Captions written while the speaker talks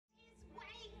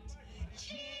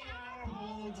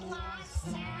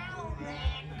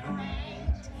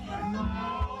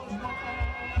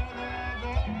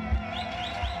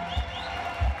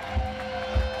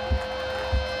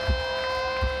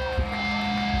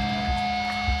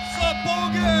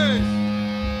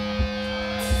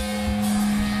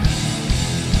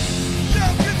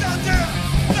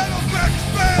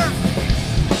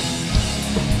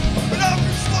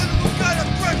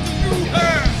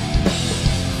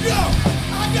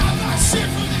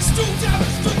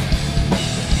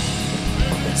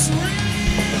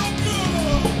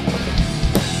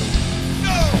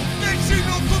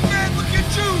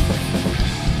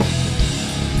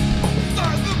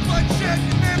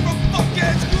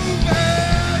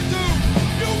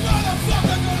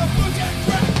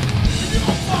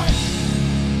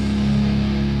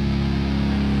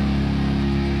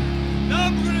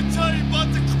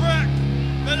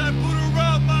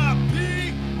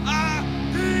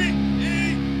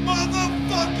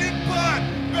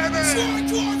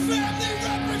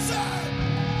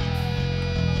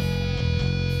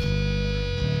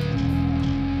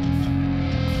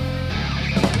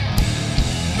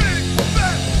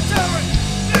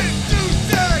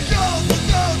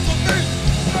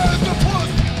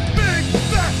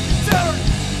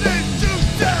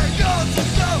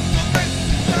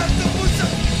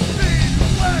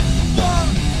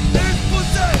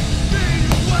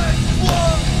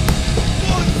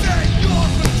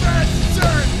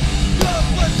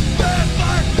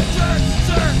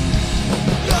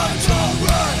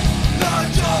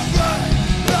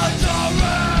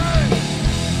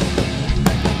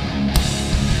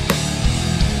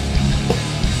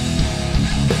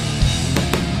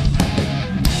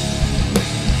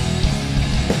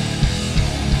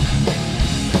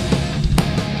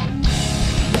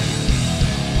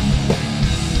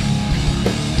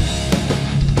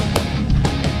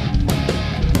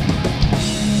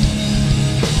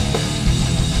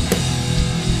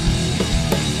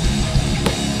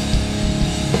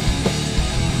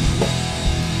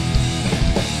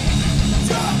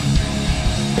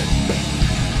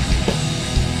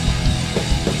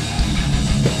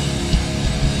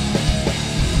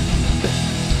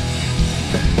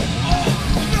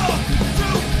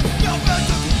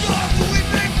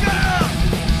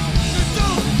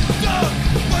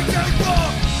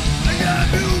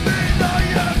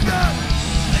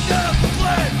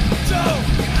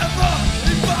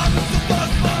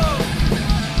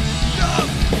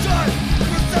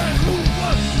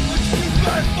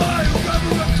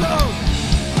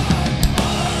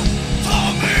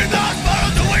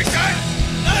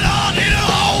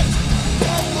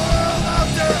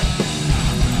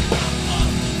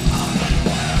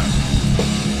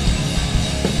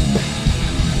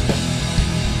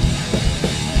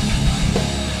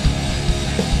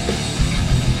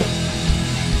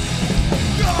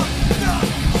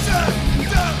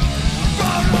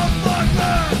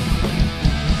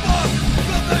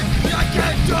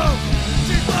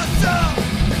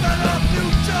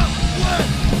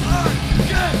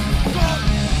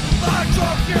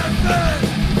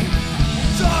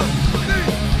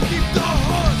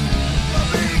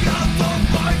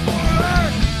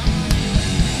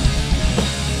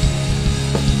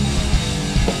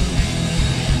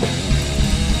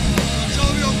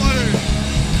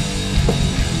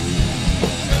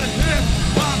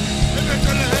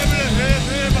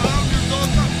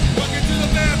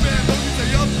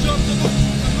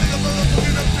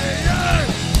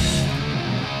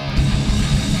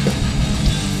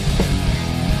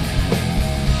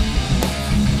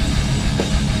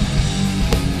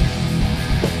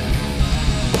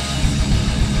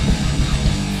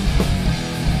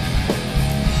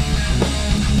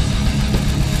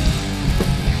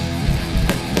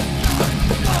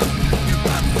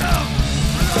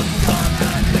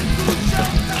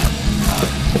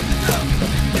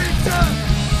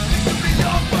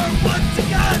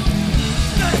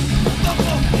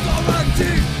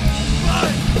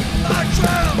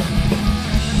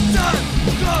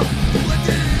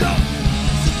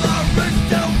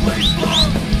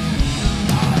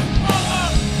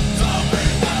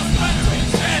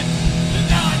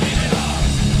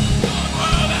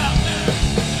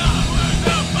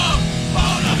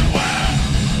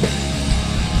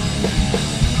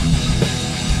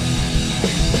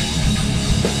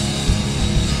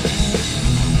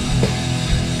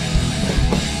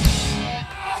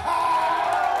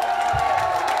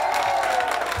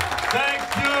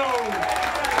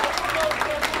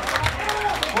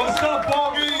What's up,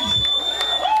 Bogies?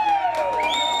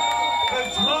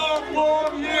 It's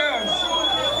long years.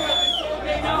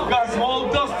 We got some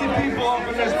old dusty people up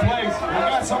in this place. We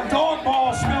got some dog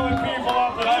ball smelling people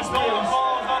up in this place. Dog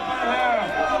balls up in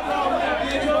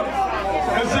here.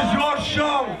 This is your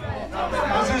show.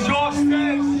 This is your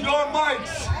stage, your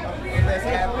mics.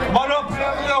 Come on up and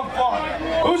have a little fun.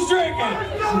 Who's drinking?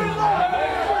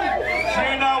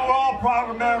 See, now we're all proud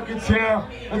Americans here.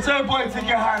 Let's everybody take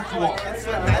your hats off.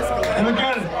 And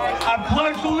again, I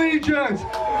pledge allegiance to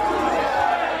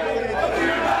the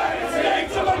United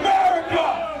States of America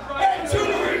and to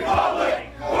the Republic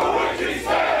for which it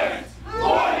stands,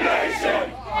 one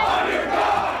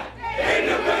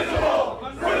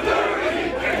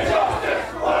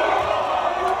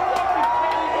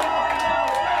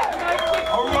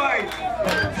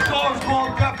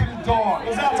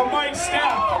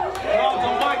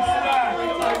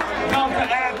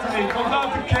family. It goes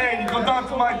out to Kane. It goes out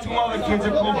to my two other kids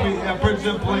at Kobe and Prince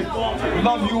Simply. We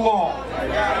love you all.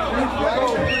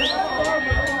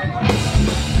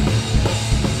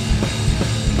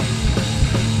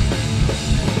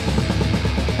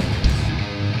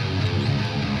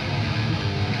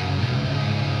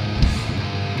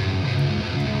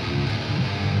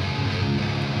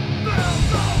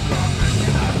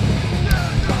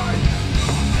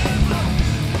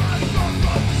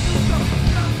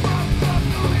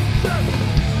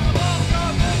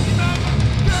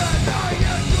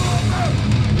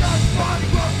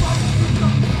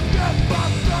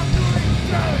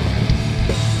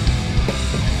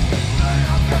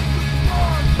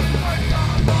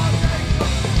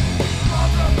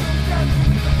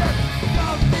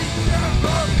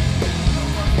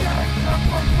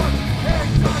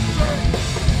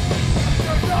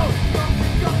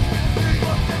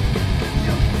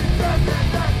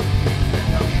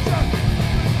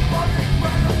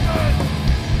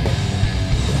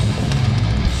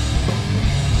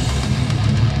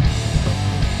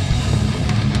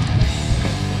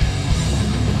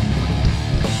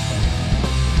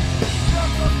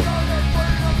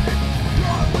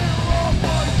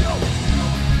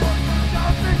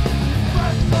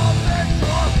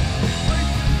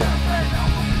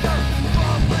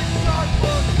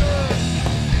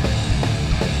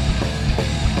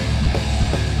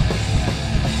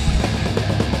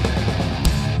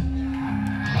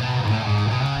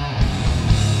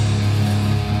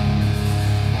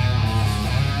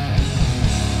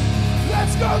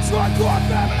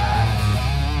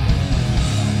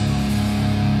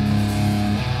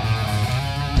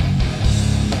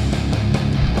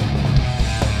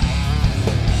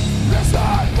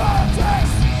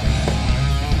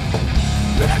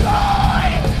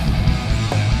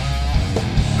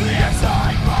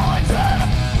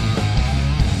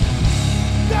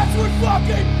 That's what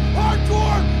fucking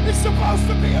hardcore is supposed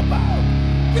to be about.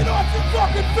 Get off your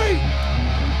fucking feet.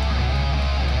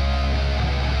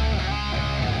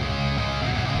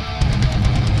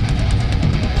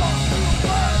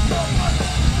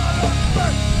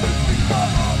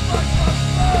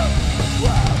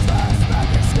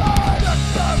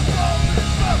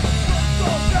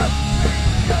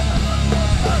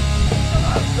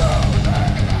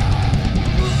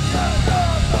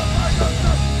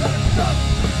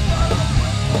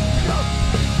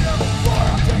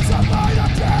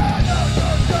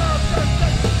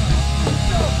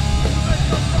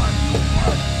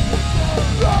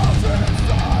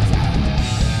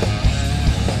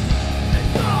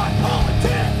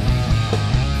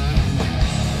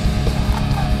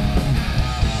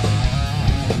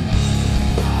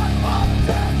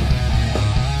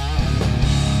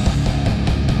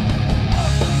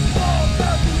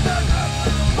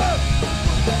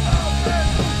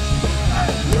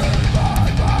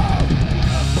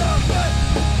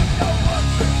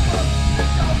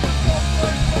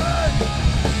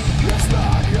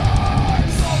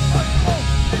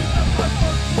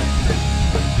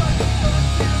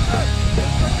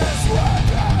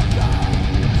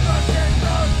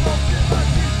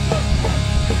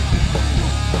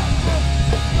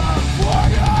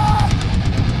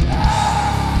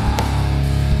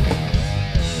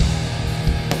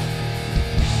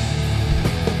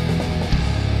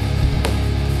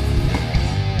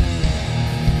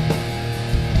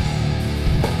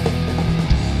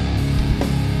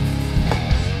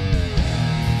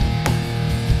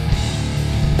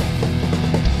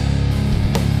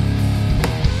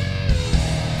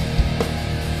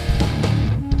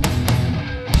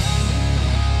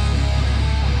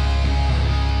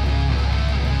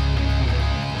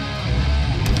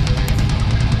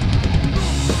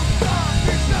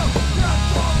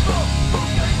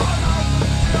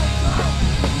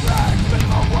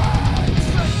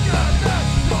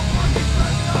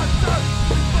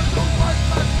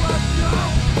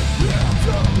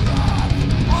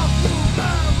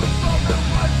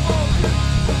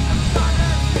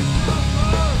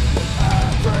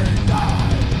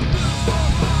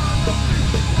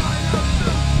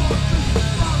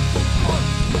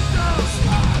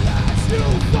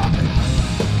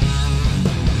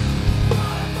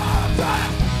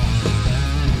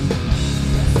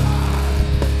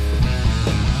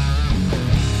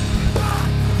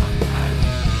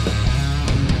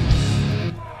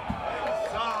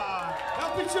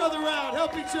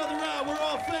 Help each other out. We're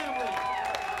all family.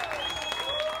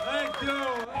 Thank you.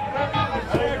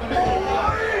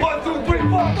 1, 2, 3,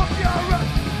 4. Fuck your rep.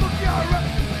 Fuck your rep.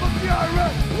 Fuck your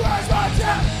rep. Where's my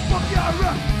check? Fuck your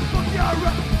rep. Fuck your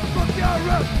rep. Fuck your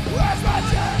rep. Where's my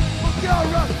check? Fuck your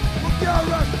rep. Fuck your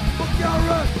rep. Fuck your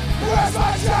rep. Where's Where's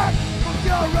my check? Fuck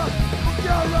your rep, fuck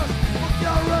your rep, fuck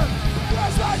your rep.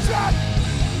 Where's my check?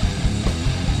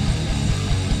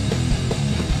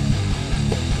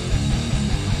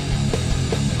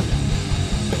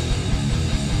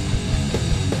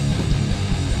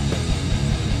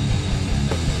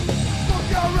 Fuck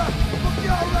your rep, fuck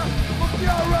your rep, fuck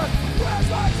your rep. Where's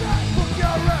my check? Fuck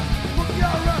your rep, fuck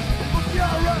your rep, fuck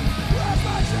your rep. Where's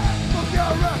my check? Fuck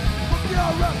your rep, fuck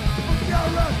your rep, fuck your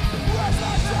rep. Where's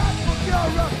my check? Fuck your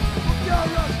rep, fuck your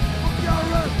rep, fuck your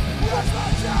rep. Where's my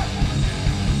check?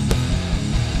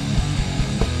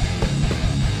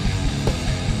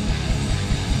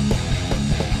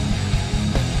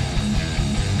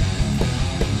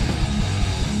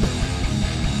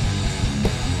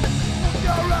 Fuck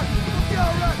your rep, fuck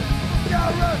your rep, fuck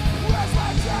your rep.